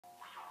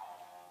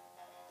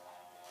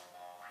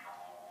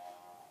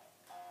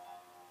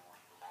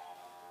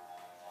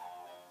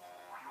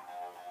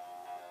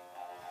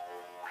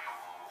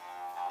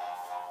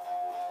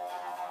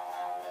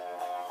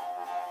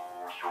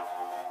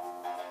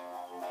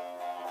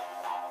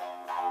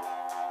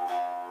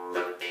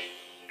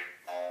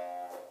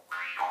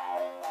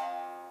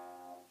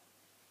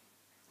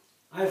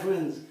Hi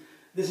friends,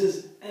 this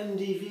is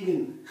MD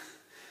Vegan.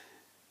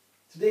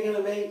 Today I'm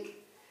going to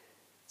make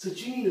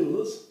zucchini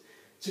noodles.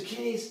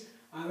 Zucchinis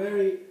are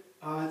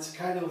it's a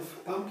kind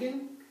of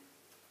pumpkin.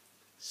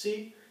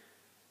 See?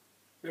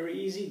 Very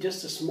easy,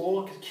 just a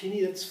small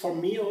zucchini, that's for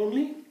me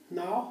only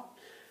now.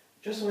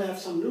 Just want to have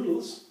some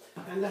noodles,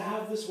 and I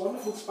have this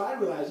wonderful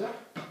spiralizer.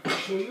 I'll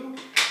show you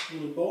a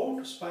little bowl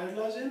to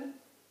spiralize in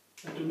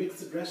and to mix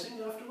the dressing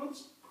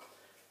afterwards.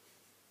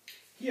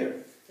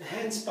 Here, a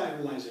hand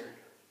spiralizer.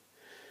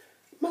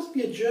 It must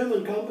be a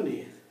German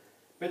company,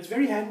 but it's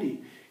very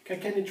handy.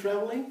 Can you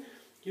traveling?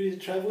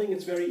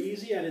 It's very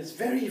easy and it's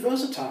very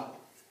versatile.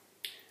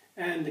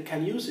 And I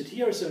can use it.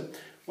 Here's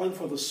one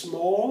for the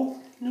small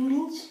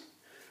noodles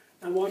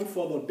and one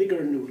for the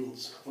bigger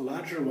noodles, the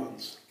larger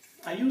ones.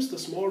 I use the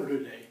smaller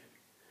today.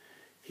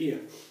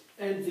 Here.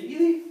 And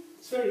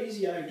it's very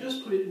easy. I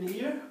just put it in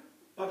here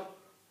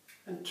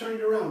and turn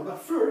it around.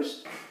 But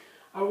first,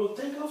 I will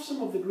take off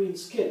some of the green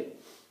skin.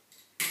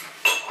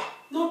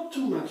 Not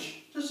too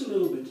much, just a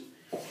little bit.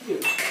 Here.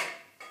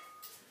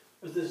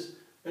 With this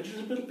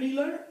vegetable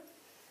peeler,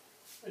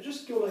 I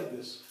just go like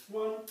this.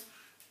 1,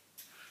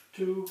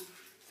 2,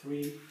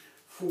 3,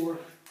 4,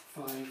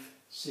 5,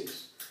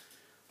 6.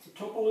 The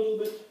top a little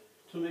bit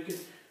to make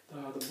it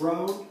the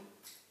brown,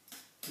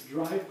 the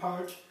dry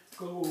part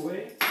go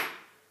away.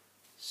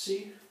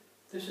 See,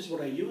 this is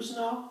what I use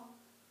now.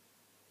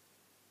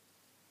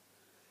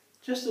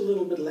 Just a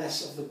little bit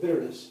less of the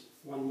bitterness.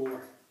 One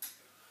more.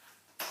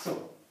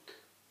 So,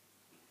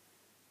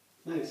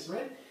 nice,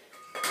 right?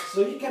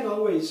 So you can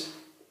always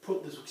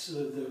put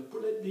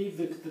leave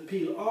the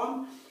peel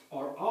on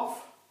or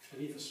off. I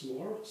leave the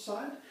smaller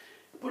side.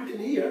 Put it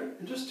in here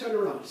and just turn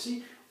around. See,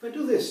 if I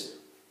do this,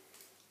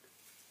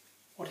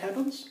 what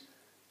happens?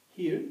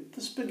 Here,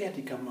 the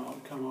spaghetti come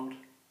out.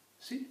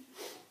 See?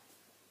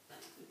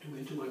 Put them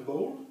into my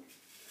bowl.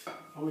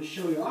 I will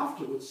show you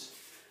afterwards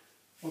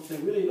what they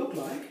really look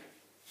like.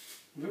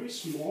 Very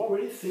small,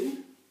 very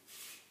thin.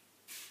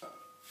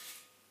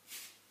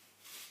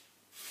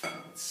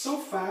 It's so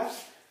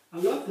fast. I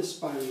love this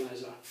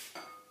spiralizer.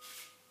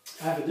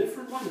 I have a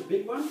different one, a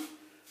big one,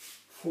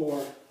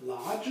 for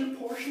larger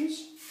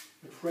portions.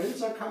 When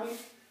friends are coming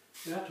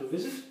to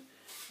visit,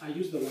 I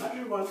use the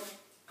larger one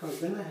because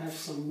then I have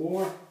some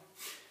more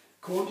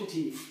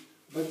quantity.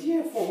 But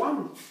yeah, for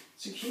one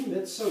zucchini,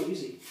 that's so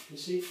easy, you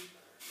see.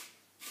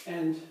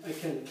 And I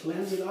can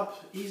cleanse it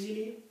up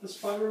easily, the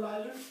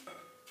spiralizer.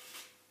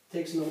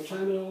 Takes no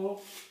time at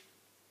all.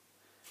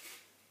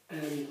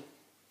 And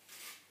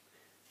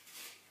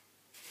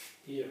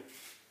here,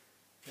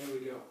 there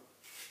we go.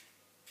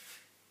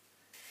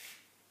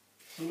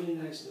 So many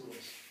nice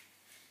noodles.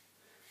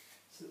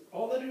 So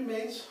all that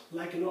remains,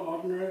 like an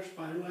ordinary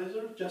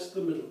spiralizer, just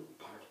the middle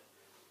part.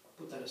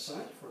 Put that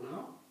aside for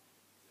now.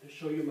 I'll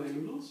show you my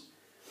noodles.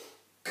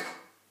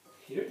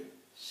 Here,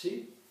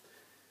 see?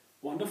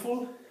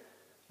 Wonderful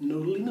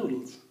noodly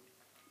noodles.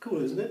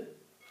 Cool, isn't it?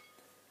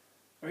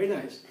 Very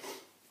nice.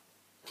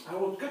 I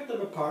will cut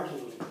them apart a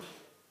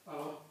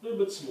little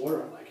bit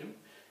smaller, I like them,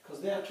 because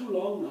they are too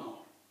long now.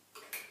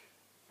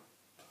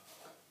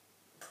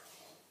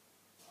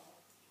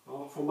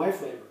 For my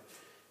flavor.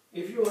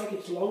 If you like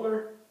it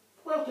longer,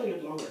 well, take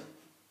it longer.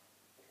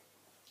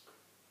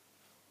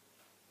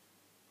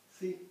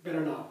 See,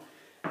 better now.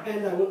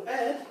 And I will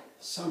add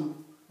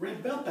some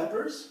red bell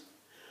peppers.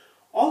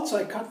 Also,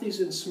 I cut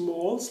these in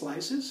small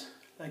slices,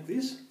 like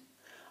this.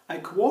 I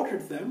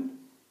quartered them,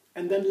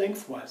 and then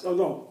lengthwise. Oh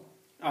no,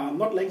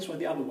 not lengthwise,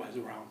 the other wise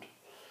around.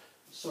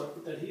 So I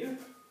put that here.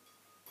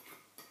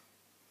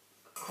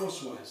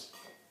 Crosswise.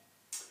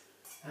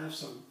 I have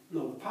some,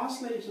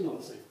 parsley is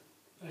another thing.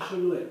 I'll show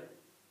you later.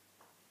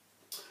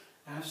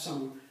 I have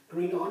some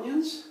green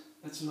onions,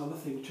 that's another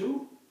thing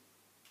too.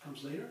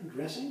 Comes later,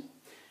 dressing.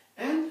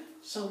 And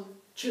some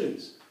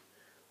chilies.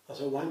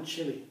 Also one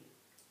chili,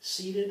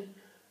 seeded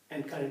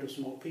and cut into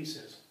small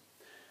pieces.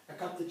 I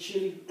cut the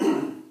chili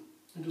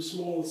into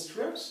small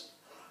strips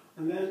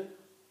and then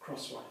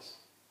crosswise.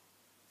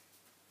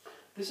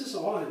 This is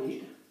all I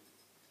need,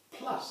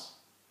 plus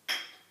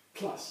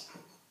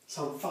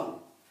some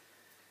fun.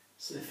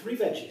 So 3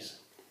 veggies.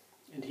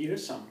 And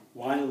here's some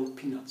wild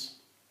peanuts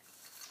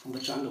from the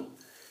jungle.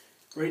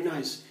 Very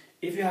nice.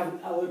 If you have an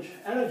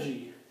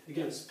allergy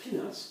against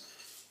peanuts,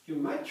 you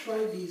might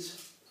try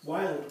these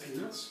wild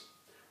peanuts,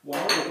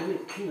 wild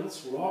organic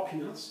peanuts, raw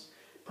peanuts.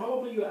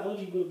 Probably your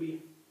allergy will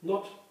be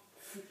not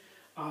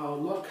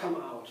come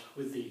out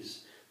with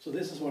these. So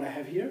this is what I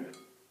have here.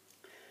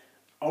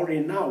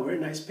 Already now, very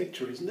nice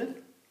picture, isn't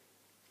it?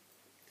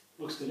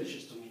 Looks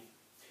delicious to me.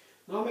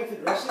 Now make the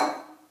dressing.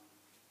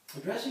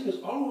 The dressing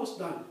is almost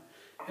done.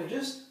 I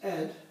just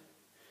add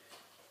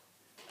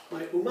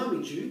my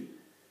Umami Jus.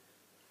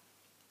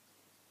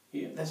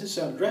 Here, this is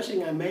a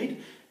dressing I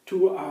made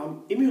to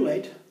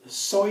emulate the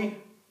soy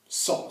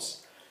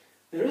sauce.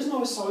 There is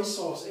no soy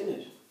sauce in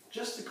it,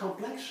 just a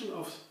complexion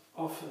of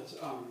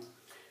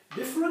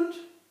different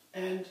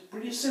and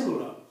pretty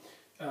similar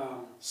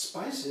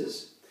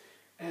spices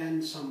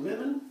and some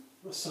lemon,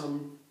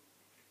 some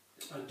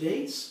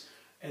dates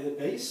at the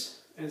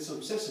base, and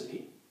some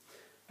sesame.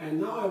 And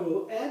now I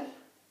will add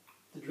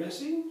the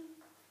dressing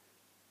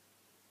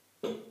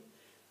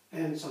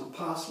and some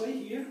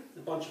parsley here,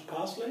 a bunch of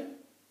parsley,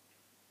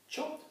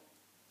 chopped,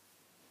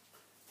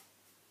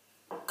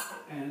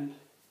 and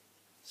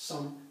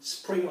some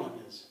spring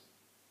onions,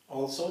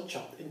 also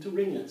chopped into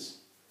ringlets.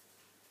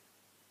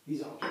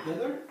 These are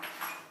together.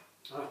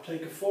 I'll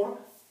take a fork.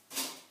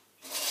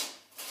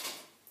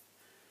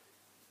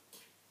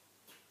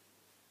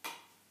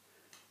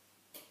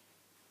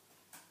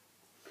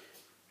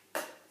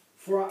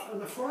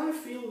 For I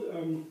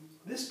feel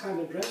this kind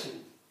of dressing,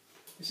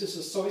 this is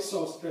a soy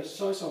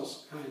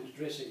sauce kind of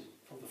dressing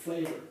for the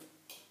flavor.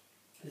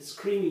 It's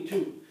creamy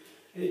too,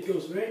 and it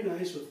goes very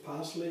nice with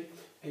parsley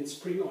and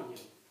spring onion.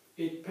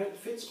 It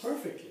fits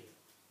perfectly.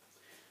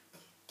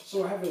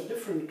 So I have a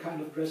different kind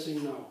of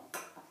dressing now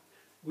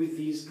with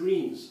these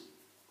greens.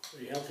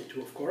 Very healthy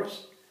too, of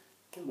course.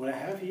 And what I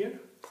have here,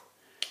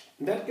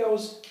 and that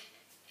goes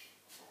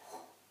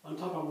on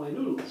top of my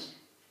noodles.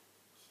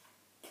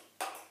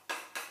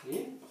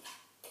 Yeah.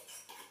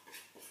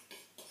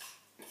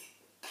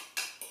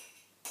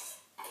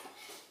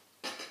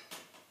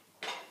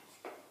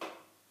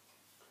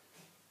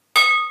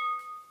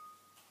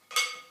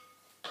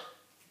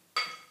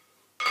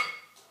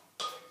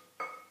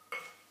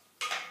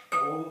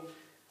 All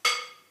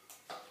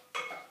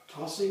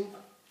tossing.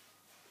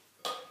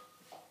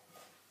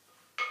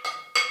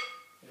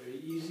 Very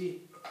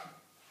easy.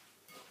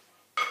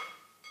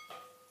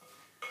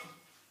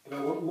 If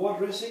I want more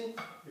dressing,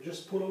 I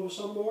just pull over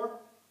some more.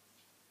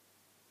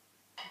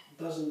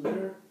 Doesn't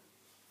matter,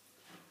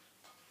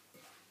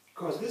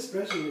 because this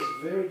dressing is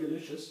very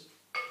delicious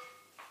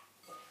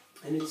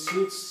and it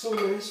suits so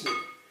nicely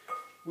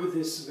with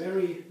this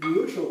very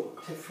neutral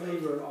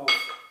flavor of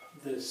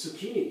the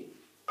zucchini.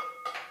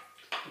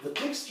 The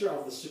texture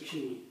of the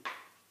zucchini,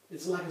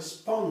 it's like a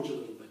sponge a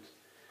little bit,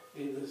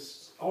 and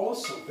it's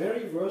also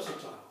very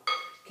versatile,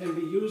 can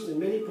be used in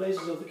many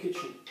places of the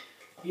kitchen.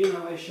 Here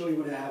now I show you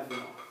what I have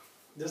now.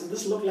 Doesn't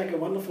this look like a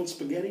wonderful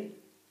spaghetti?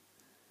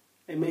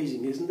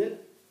 Amazing, isn't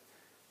it?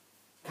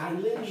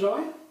 Kindly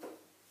enjoy.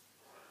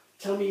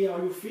 Tell me how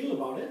you feel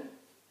about it.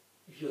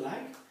 If you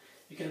like,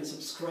 you can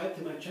subscribe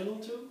to my channel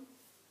too.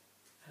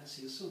 And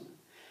see you soon.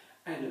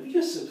 And when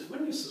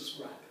you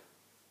subscribe,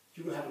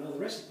 you will have another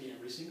recipe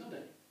every single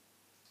day.